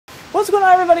What's going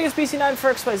on, everybody? It's BC9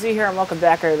 4XYZ here, and welcome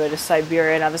back, everybody, to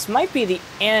Syberia. Now, this might be the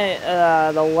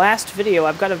last video.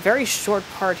 I've got a very short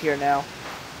part here now.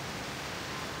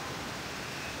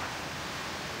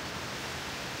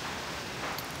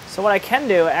 So what I can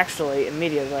do, actually,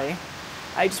 immediately,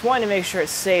 I just wanted to make sure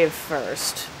it's saved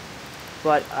first,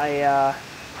 but I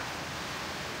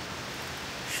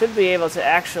should be able to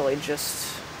actually just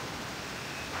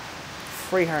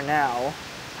free her now.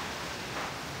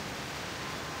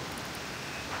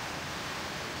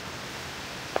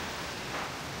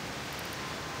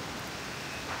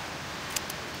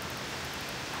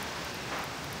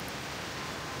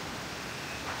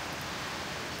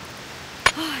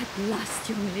 At last,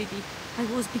 young lady. I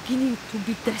was beginning to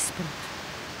be desperate.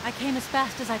 I came as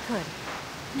fast as I could.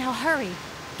 Now hurry!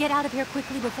 Get out of here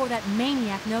quickly before that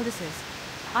maniac notices.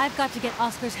 I've got to get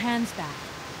Oscar's hands back.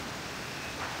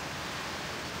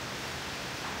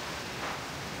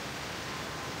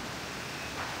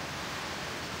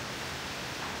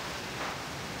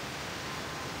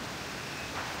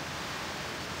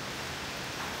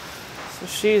 So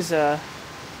she's, That's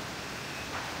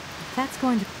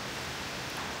going to...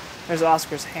 There's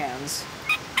Oscar's hands.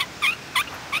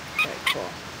 Okay, cool.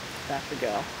 Back we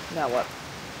go. Now what?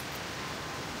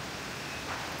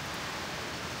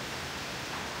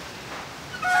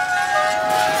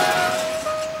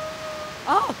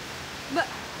 Oh!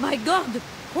 My God!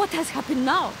 What has happened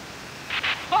now?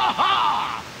 Ha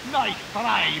ha! Nice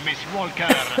try, Miss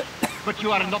Walker. But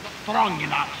you are not strong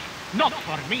enough. Not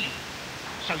for me.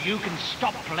 So you can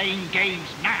stop playing games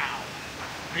now.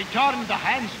 Return the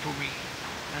hands to me.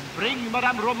 And bring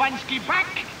Madame Romansky back,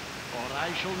 or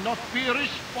I shall not be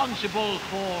responsible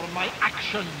for my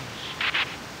actions.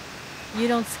 You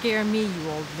don't scare me, you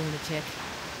old lunatic.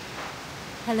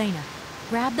 Helena,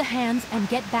 grab the hands and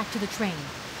get back to the train.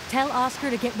 Tell Oscar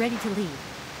to get ready to leave.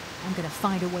 I'm gonna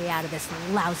find a way out of this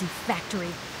lousy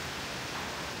factory.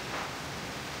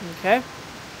 Okay.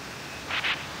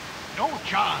 No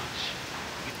chance.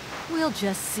 We'll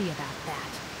just see about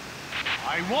that.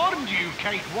 I warned you,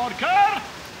 Kate Walker.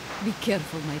 Be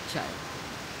careful, my child.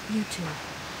 You too.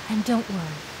 And don't worry.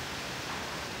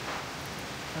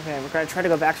 Okay, we're gonna try to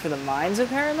go back through the mines,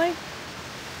 apparently?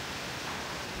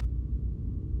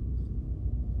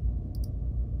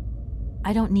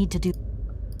 I don't need to do...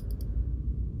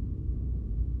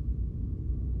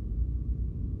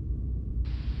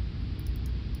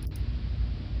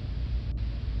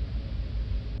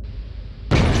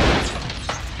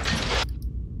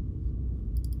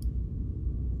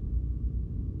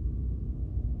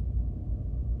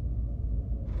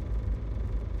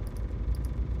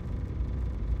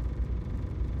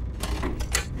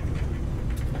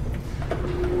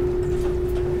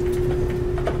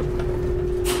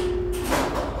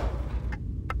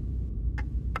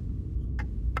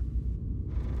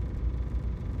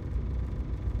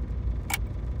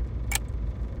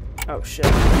 Oh, shit.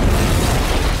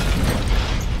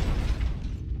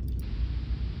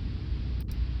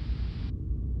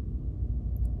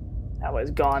 That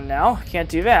was gone now. Can't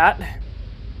do that.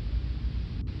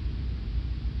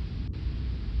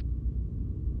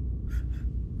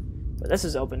 But this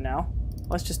is open now.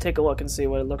 Let's just take a look and see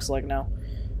what it looks like now.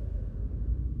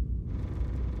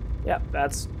 Yep,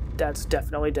 that's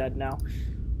definitely dead now.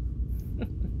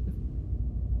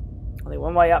 Only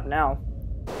one way up now.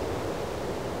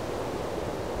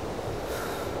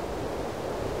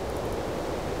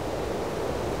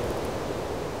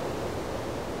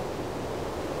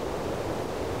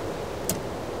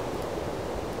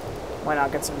 Why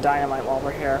not get some dynamite while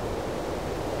we're here?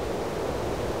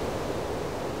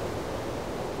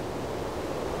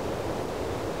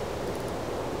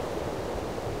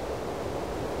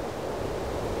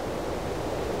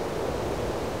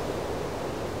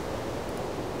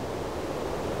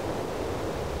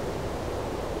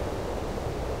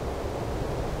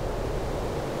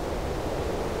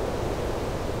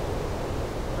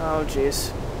 Oh,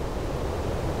 jeez.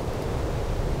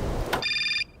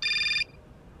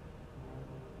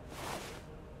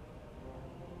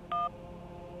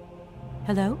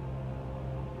 Hello?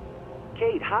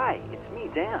 Kate, hi. It's me,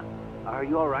 Dan. Are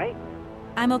you alright?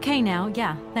 I'm okay now,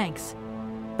 yeah, thanks.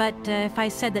 But if I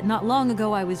said that not long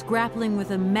ago I was grappling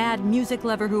with a mad music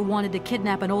lover who wanted to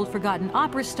kidnap an old forgotten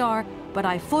opera star, but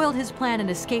I foiled his plan and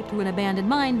escaped through an abandoned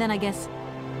mine, then I guess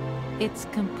it's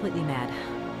completely mad.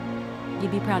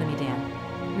 You'd be proud of me,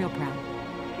 Dan. Real proud.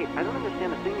 Kate, I don't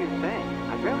understand a thing you're saying.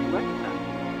 I barely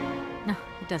recognize you. No,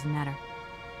 it doesn't matter.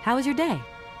 How was your day?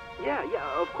 Yeah,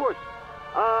 of course.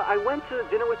 I went to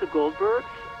dinner with the Goldbergs.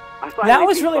 That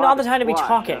was really not the time to be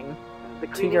talking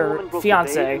to your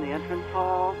fiance. In the entrance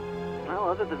hall. Well,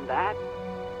 other than that,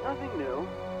 Nothing new.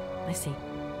 I see.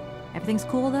 Everything's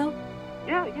cool, though?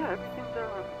 Yeah, everything's,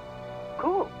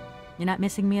 cool. You're not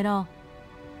missing me at all?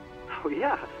 Oh,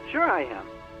 yeah, sure I am.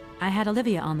 I had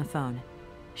Olivia on the phone.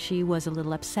 She was a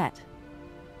little upset.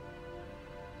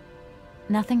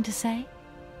 Nothing to say?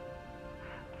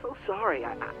 So sorry.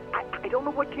 I don't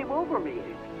know what came over me.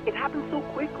 It happened so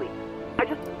quickly.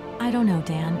 I don't know,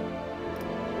 Dan.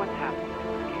 What's happening?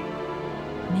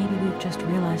 Maybe we've just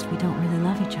realized we don't really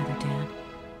love each other, Dan.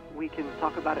 We can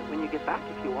talk about it when you get back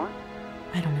if you want.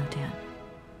 I don't know, Dan.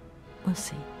 We'll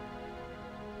see.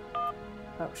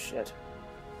 Oh, shit.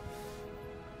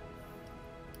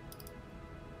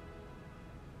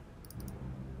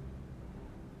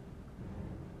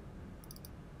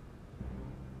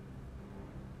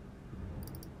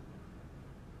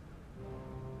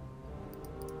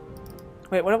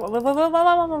 Wait, what, wait,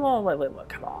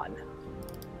 come on.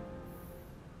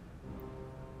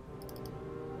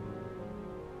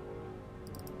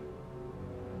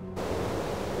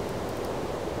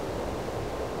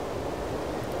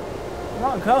 Come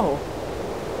on, go.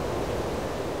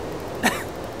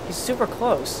 He's super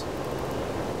close.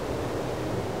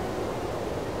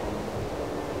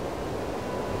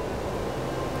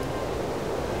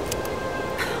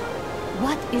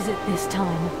 What is it this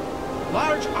time?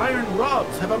 Large iron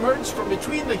rods have emerged from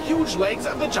between the huge legs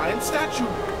of the giant statue.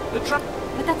 But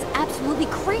that's absolutely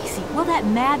crazy. Will that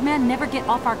madman never get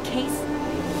off our case?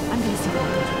 I'm gonna see what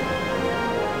I can do.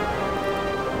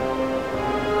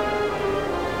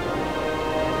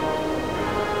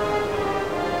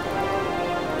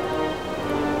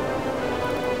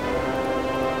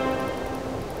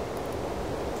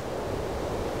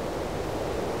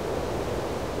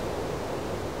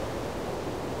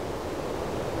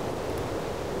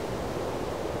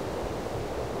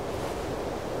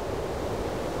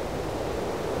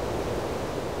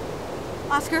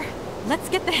 Oscar, let's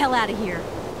get the hell out of here.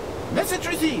 Message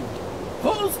received.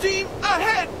 Full steam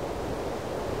ahead.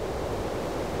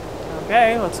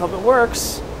 Okay, let's hope it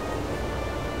works.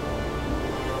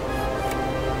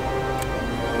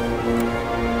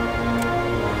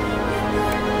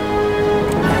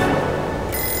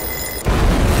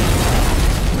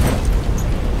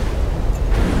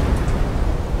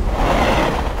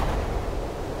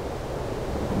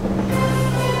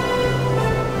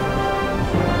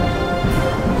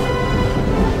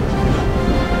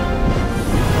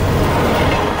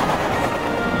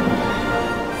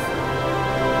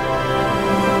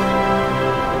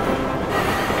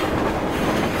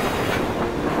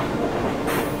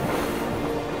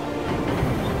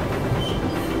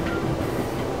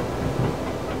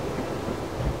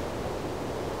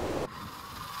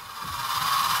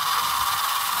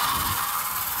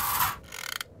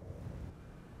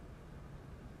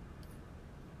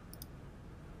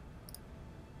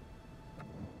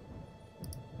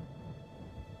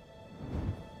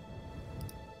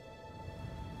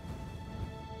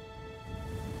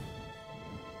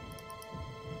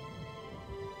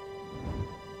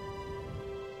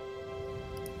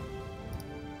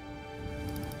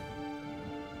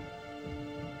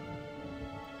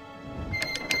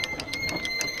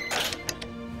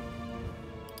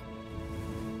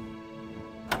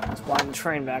 Let's wind the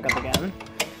train back up again.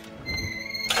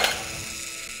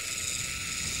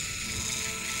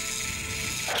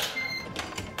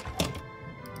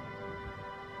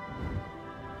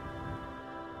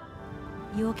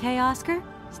 You okay, Oscar?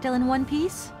 Still in one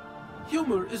piece?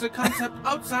 Humor is a concept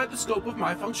outside the scope of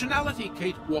my functionality,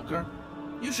 Kate Walker.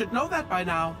 You should know that by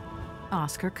now.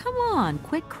 Oscar, come on,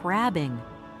 quit crabbing.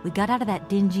 We got out of that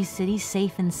dingy city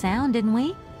safe and sound, didn't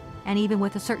we? And even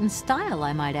with a certain style,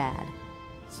 I might add.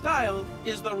 Style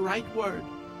is the right word.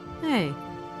 Hey,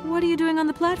 what are you doing on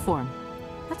the platform?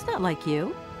 That's not like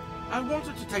you. I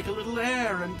wanted to take a little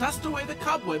air and dust away the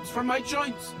cobwebs from my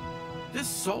joints. This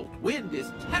salt wind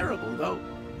is terrible, though.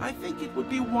 I think it would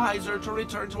be wiser to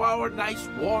return to our nice,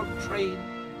 warm train.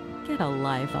 Get a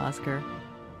life, Oscar.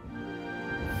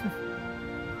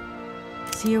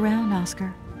 See you around,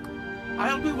 Oscar.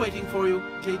 I'll be waiting for you,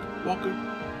 Kate Walker.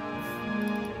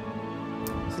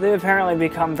 So they've apparently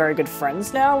become very good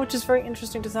friends now, which is very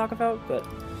interesting to talk about, but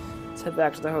let's head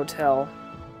back to the hotel.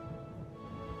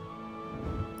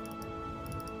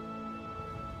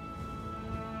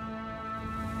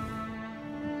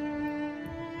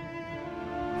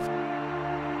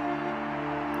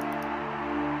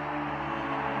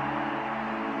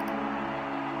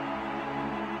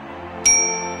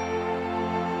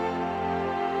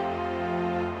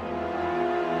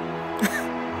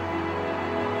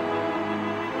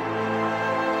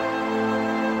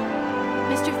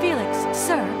 Mr. Felix,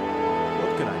 sir.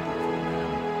 What can I do for you?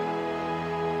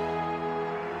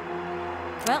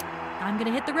 Well, I'm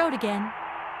gonna hit the road again.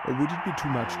 Would it be too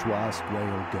much to ask where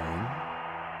you're going?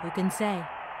 Who can say?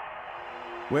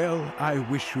 Well, I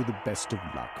wish you the best of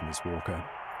luck, Miss Walker.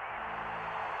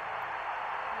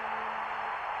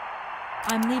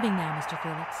 I'm leaving now, Mr.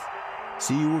 Felix.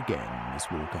 See you again, Miss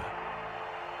Walker.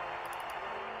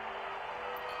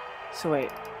 So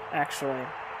wait, actually...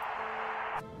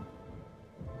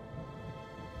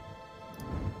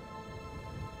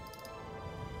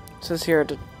 It says here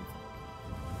to...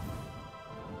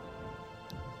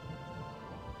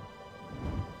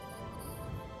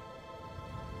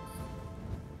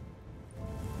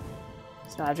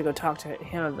 So now I have to go talk to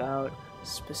him about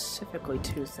specifically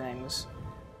 2 things.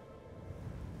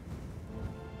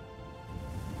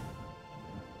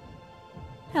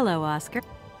 Hello, Oscar.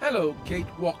 Hello, Kate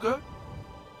Walker.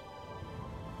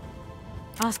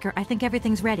 Oscar, I think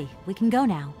everything's ready. We can go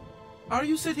now. Are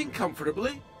you sitting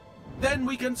comfortably? Then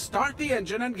we can start the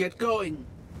engine and get going.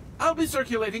 I'll be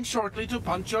circulating shortly to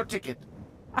punch your ticket.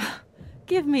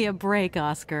 Give me a break,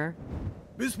 Oscar.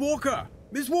 Miss Walker!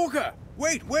 Miss Walker!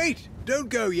 Wait! Don't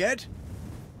go yet!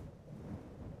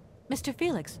 Mr.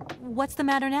 Felix, what's the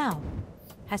matter now?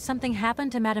 Has something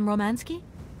happened to Madame Romansky?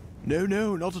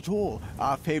 No, not at all.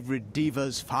 Our favorite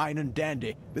diva's fine and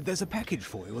dandy, but there's a package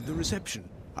for you at the reception.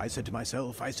 I said to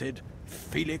myself,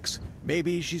 Felix,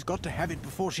 maybe she's got to have it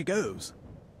before she goes.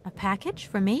 A package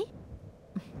for me?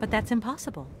 But that's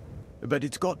impossible. But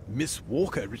it's got Miss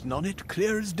Walker written on it,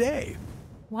 clear as day.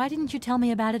 Why didn't you tell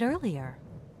me about it earlier?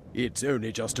 It's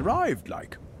only just arrived,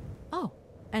 like. Oh,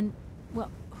 and,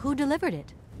 well, who delivered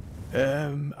it?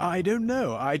 I don't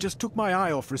know. I just took my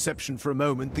eye off reception for a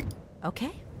moment.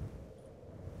 Okay.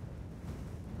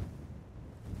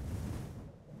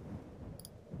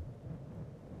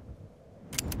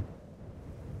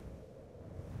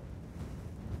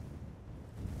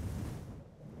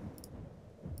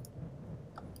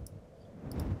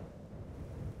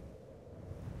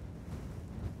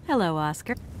 Hello,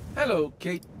 Oscar. Hello,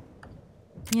 Kate.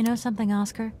 You know something,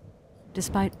 Oscar?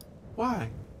 Despite... Why?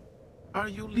 Are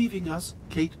you leaving us,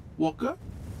 Kate Walker?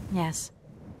 Yes.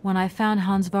 When I found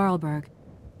Hans Varlberg,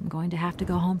 I'm going to have to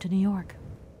go home to New York.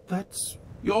 That's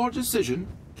your decision,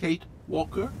 Kate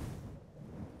Walker.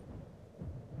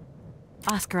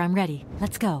 Oscar, I'm ready.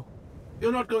 Let's go.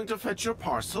 You're not going to fetch your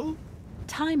parcel?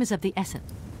 Time is of the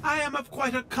essence. I am of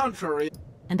quite a contrary...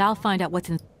 And I'll find out what's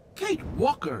in... Kate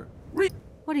Walker,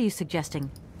 What are you suggesting?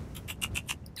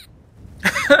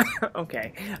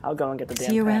 Okay, I'll go and get the See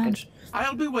damn you around. package.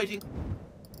 I'll be waiting.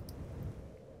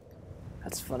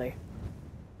 That's funny.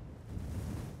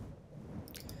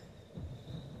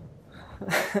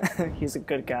 He's a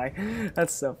good guy.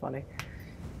 That's so funny.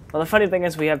 Well, the funny thing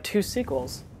is we have 2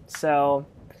 sequels, so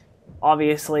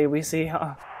obviously we see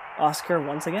Oscar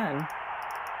once again.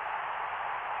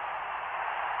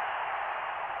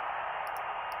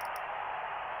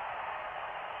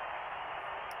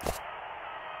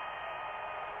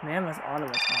 Mammoth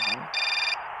automaton.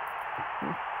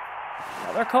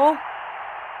 Another call?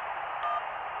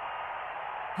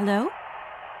 Hello?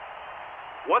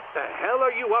 What the hell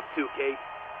are you up to, Kate?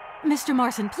 Mr.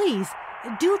 Marson, please,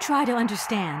 do try to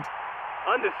understand.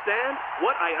 Understand?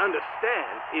 What I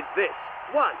understand is this.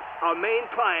 1, our main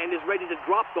client is ready to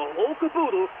drop the whole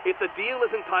caboodle if the deal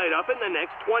isn't tied up in the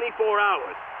next 24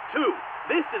 hours. 2,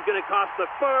 this is going to cost the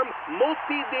firm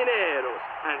multi-dineros.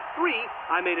 And 3,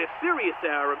 I made a serious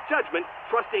error of judgment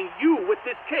trusting you with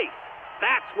this case.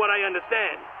 That's what I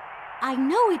understand. I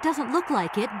know it doesn't look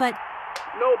like it, but...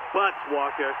 No buts,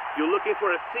 Walker. You're looking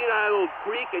for a senile old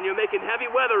creek and you're making heavy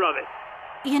weather of it.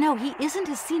 You know, he isn't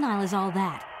as senile as all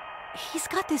that. He's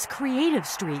got this creative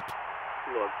streak.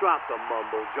 Look, drop the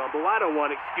mumbo-jumbo. I don't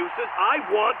want excuses. I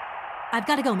want... I've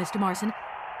got to go, Mr. Marson.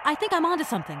 I think I'm onto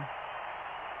something.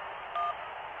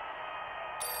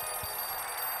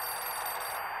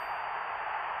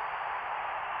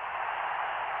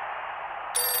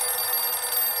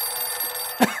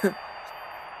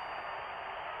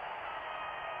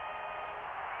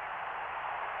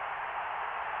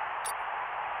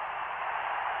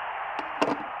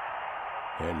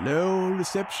 Hello,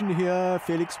 reception here.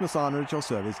 Felix Massana at your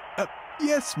service.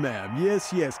 Yes, ma'am.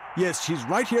 Yes. Yes, she's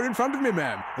right here in front of me,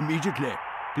 ma'am. Immediately.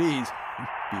 Please,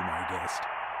 be my guest.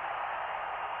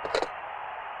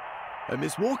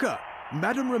 Miss Walker,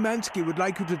 Madame Romansky would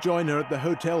like you to join her at the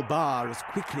hotel bar as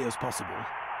quickly as possible.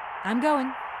 I'm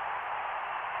going.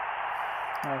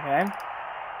 Okay.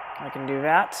 I can do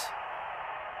that.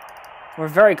 We're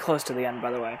very close to the end,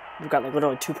 by the way. We've got like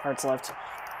literally 2 parts left.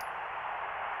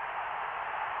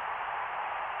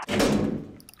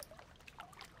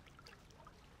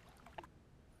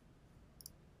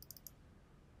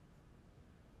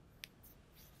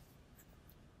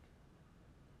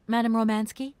 Madame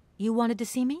Romansky, you wanted to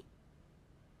see me?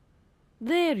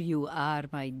 There you are,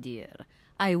 my dear.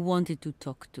 I wanted to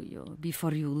talk to you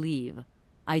before you leave.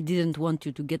 I didn't want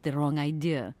you to get the wrong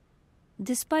idea.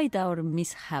 Despite our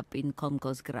mishap in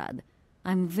Komkosgrad,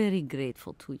 I'm very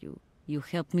grateful to you. You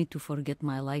helped me to forget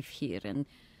my life here and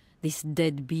this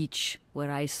dead beach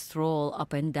where I stroll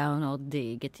up and down all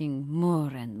day, getting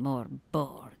more and more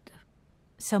bored.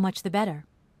 So much the better.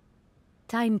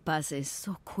 Time passes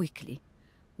so quickly.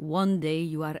 One day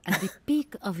you are at the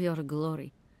peak of your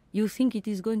glory. You think it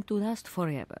is going to last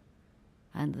forever.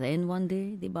 And then one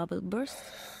day the bubble bursts,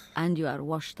 and you are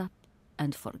washed up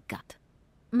and forgot.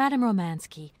 Madame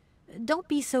Romansky, don't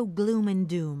be so gloom and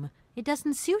doom. It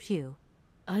doesn't suit you.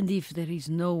 And if there is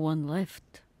no one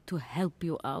left to help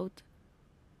you out,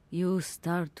 you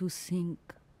start to sink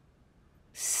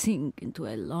into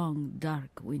a long,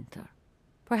 dark winter.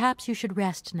 Perhaps you should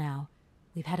rest now.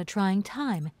 We've had a trying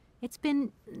time. It's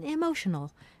been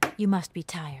emotional. You must be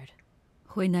tired.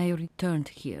 When I returned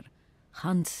here,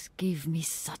 Hans gave me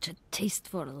such a taste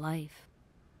for life.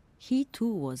 He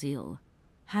too was ill.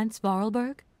 Hans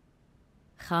Vorarlberg?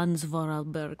 Hans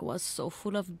Vorarlberg was so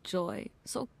full of joy,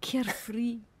 so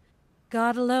carefree.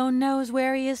 God alone knows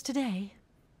where he is today.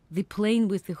 The plane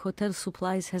with the hotel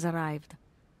supplies has arrived.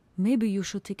 Maybe you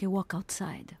should take a walk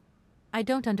outside. I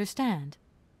don't understand.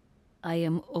 I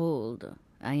am old.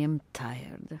 I am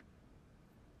tired.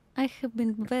 I have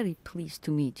been very pleased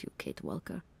to meet you, Kate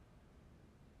Walker.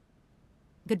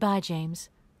 Goodbye, James.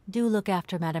 Do look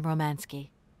after Madame Romansky.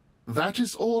 That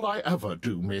is all I ever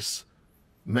do, miss.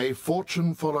 May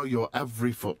fortune follow your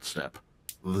every footstep.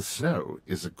 The snow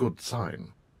is a good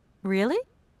sign. Really?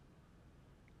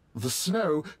 The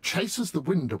snow chases the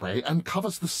wind away and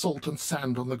covers the salt and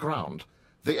sand on the ground.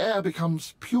 The air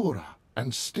becomes purer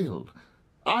and still.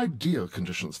 Ideal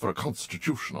conditions for a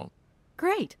constitutional.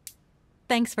 Great.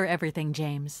 Thanks for everything,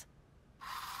 James.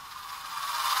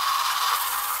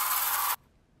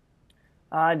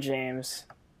 Ah, James.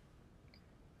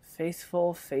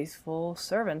 Faithful, faithful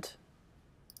servant.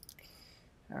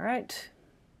 Alright.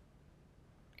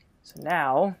 So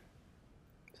now,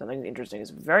 something interesting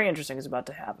very interesting is about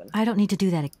to happen. I don't need to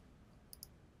do that.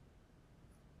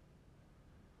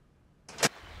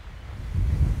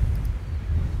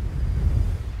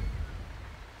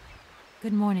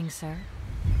 Good morning, sir.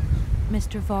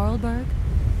 Mr. Vorarlberg?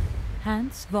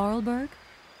 Hans Vorarlberg?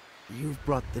 You've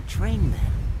brought the train,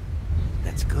 then.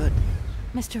 That's good.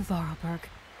 Mr. Vorarlberg,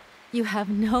 you have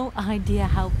no idea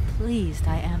how pleased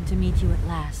I am to meet you at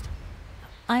last.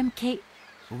 I'm Kate...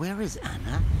 Where is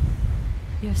Anna?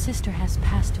 Your sister has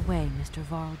passed away, Mr.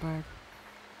 Vorarlberg.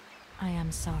 I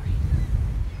am sorry.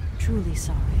 Truly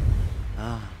sorry.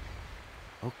 Ah,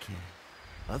 okay.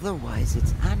 Otherwise,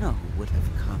 it's Anna who would have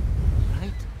come,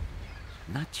 right?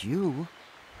 Not you.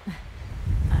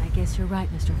 I guess you're right,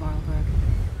 Mr. Vorarlberg.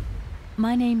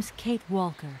 My name's Kate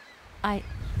Walker. Kate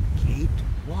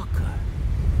Walker.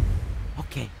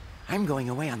 Okay, I'm going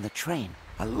away on the train.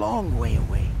 A long way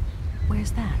away.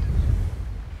 Where's that?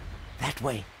 That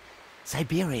way.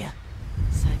 Syberia.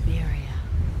 Syberia.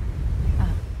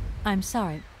 I'm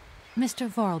sorry. Mr.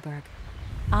 Vorarlberg,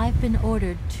 I've been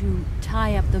ordered to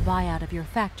tie up the buyout of your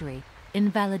factory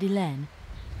in Valladolid.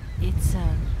 It's,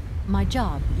 my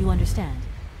job, you understand.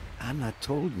 Anna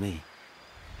told me.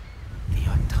 The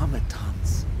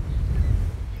automatons.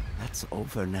 That's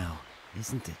over now,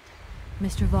 isn't it?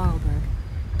 Mr. Vorarlberg,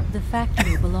 the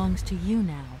factory belongs to you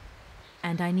now,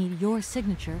 and I need your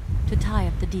signature to tie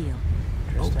up the deal.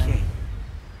 Okay.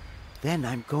 Then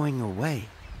I'm going away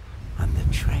on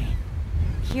the train.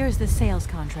 Here's the sales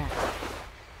contract.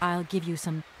 I'll give you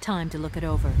some time to look it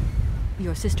over.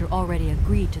 Your sister already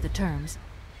agreed to the terms.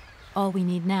 All we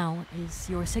need now is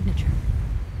your signature.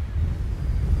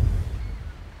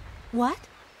 What?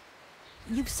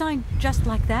 You've signed just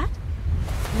like that?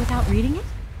 Without reading it?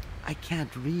 I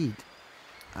can't read.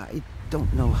 I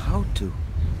don't know how to.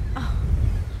 Oh.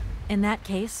 In that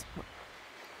case,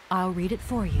 I'll read it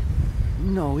for you.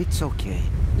 No, it's okay.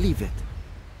 Leave it.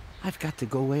 I've got to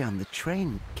go away on the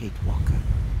train, Kate Walker.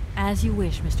 As you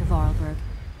wish, Mr. Vorarlberg.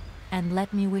 And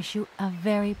let me wish you a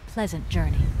very pleasant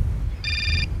journey.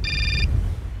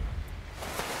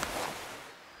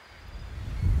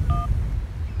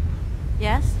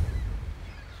 Yes?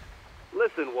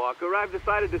 Listen, Walker, I've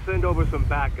decided to send over some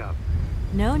backup.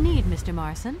 No need, Mr.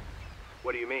 Marson.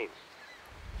 What do you mean?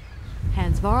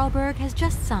 Hans Vorarlberg has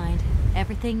just signed.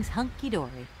 Everything's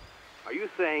hunky-dory. Are you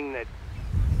saying that...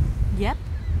 Yep.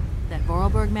 That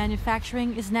Vorarlberg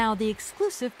Manufacturing is now the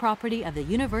exclusive property of the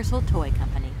Universal Toy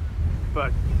Company.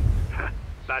 But...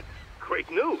 that's great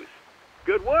news.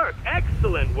 Good work.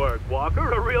 Excellent work,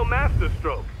 Walker. A real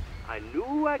masterstroke. I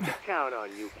knew I could count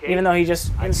on you, Kate. Even though he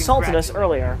just insulted us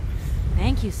earlier.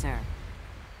 Thank you, sir.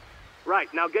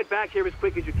 Right, now get back here as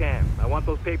quick as you can. I want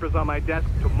those papers on my desk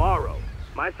tomorrow.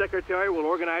 My secretary will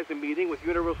organize a meeting with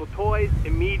Universal Toys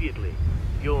immediately.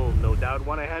 You'll no doubt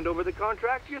want to hand over the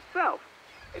contract yourself.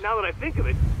 And now that I think of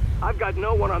it, I've got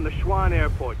no one on the Schwann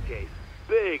Airport case.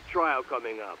 Big trial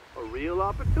coming up. A real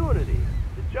opportunity.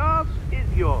 The job is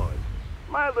yours.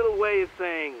 My little way of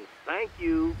saying thank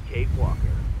you, Kate Walker.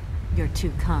 You're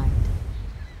too kind.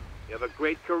 You have a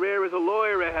great career as a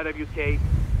lawyer ahead of you, Kate.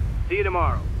 See you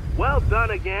tomorrow. Well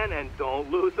done again, and don't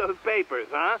lose those papers,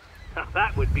 huh?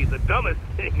 That would be the dumbest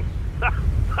thing.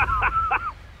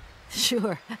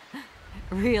 Sure.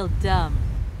 Real dumb.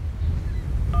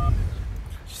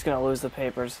 She's gonna lose the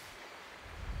papers.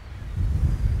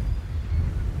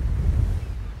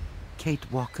 Kate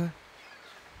Walker,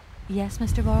 Yes,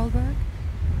 Mr. Vorarlberg?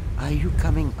 are you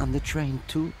coming on the train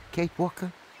too, Kate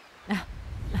Walker?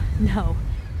 No.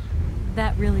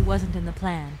 That really wasn't in the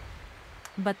plan.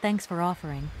 But thanks for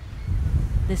offering.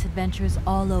 This adventure's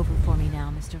all over for me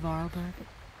now, Mr. Vorarlberg.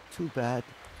 Too bad.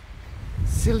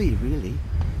 Silly, really.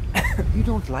 You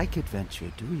don't like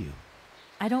adventure, do you?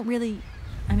 I don't really...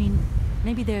 I mean,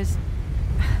 maybe there's...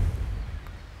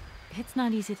 It's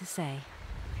not easy to say.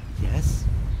 Yes?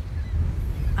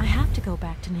 I have to go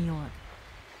back to New York.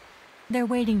 They're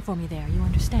waiting for me there, you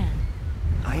understand?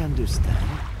 I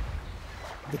understand.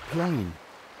 The plane.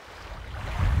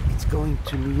 It's going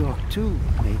to New York too,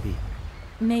 maybe.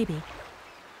 Maybe.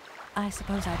 I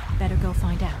suppose I'd better go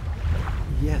find out.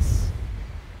 Yes.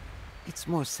 It's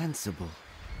more sensible.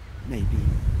 Maybe.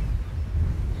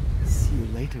 See you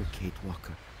later, Kate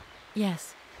Walker.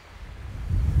 Yes.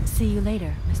 See you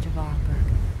later, Mr. Vorarlberg.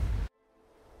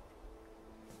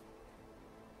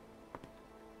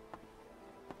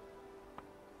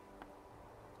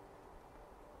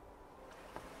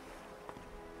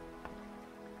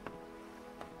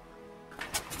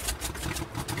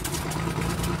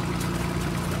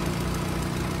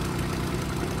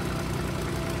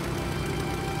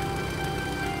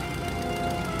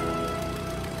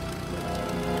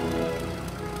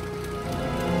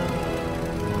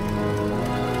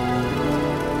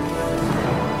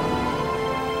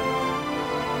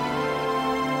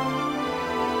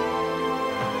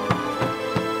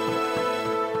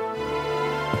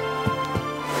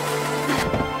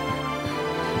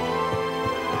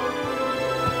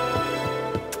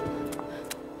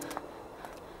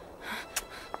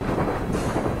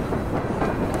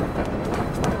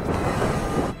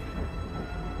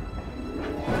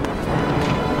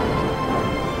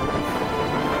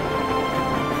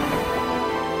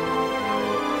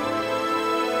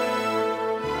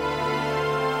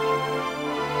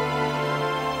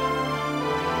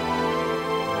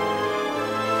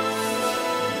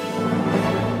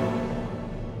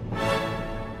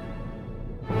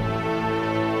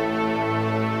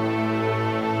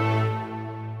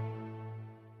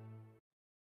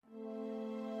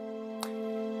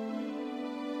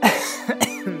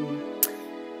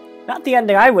 Not the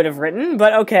ending I would have written,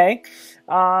 but okay.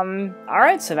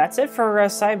 Alright, so that's it for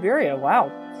Syberia. Wow.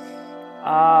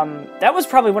 That was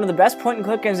probably one of the best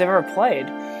point-and-click games I've ever played.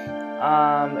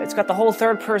 It's got the whole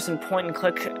third-person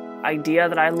point-and-click idea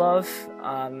that I love.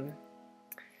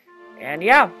 And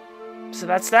yeah, so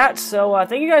that's that. So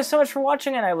thank you guys so much for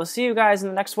watching, and I will see you guys in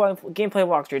the next gameplay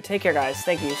walkthrough. Take care, guys.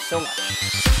 Thank you so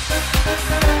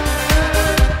much.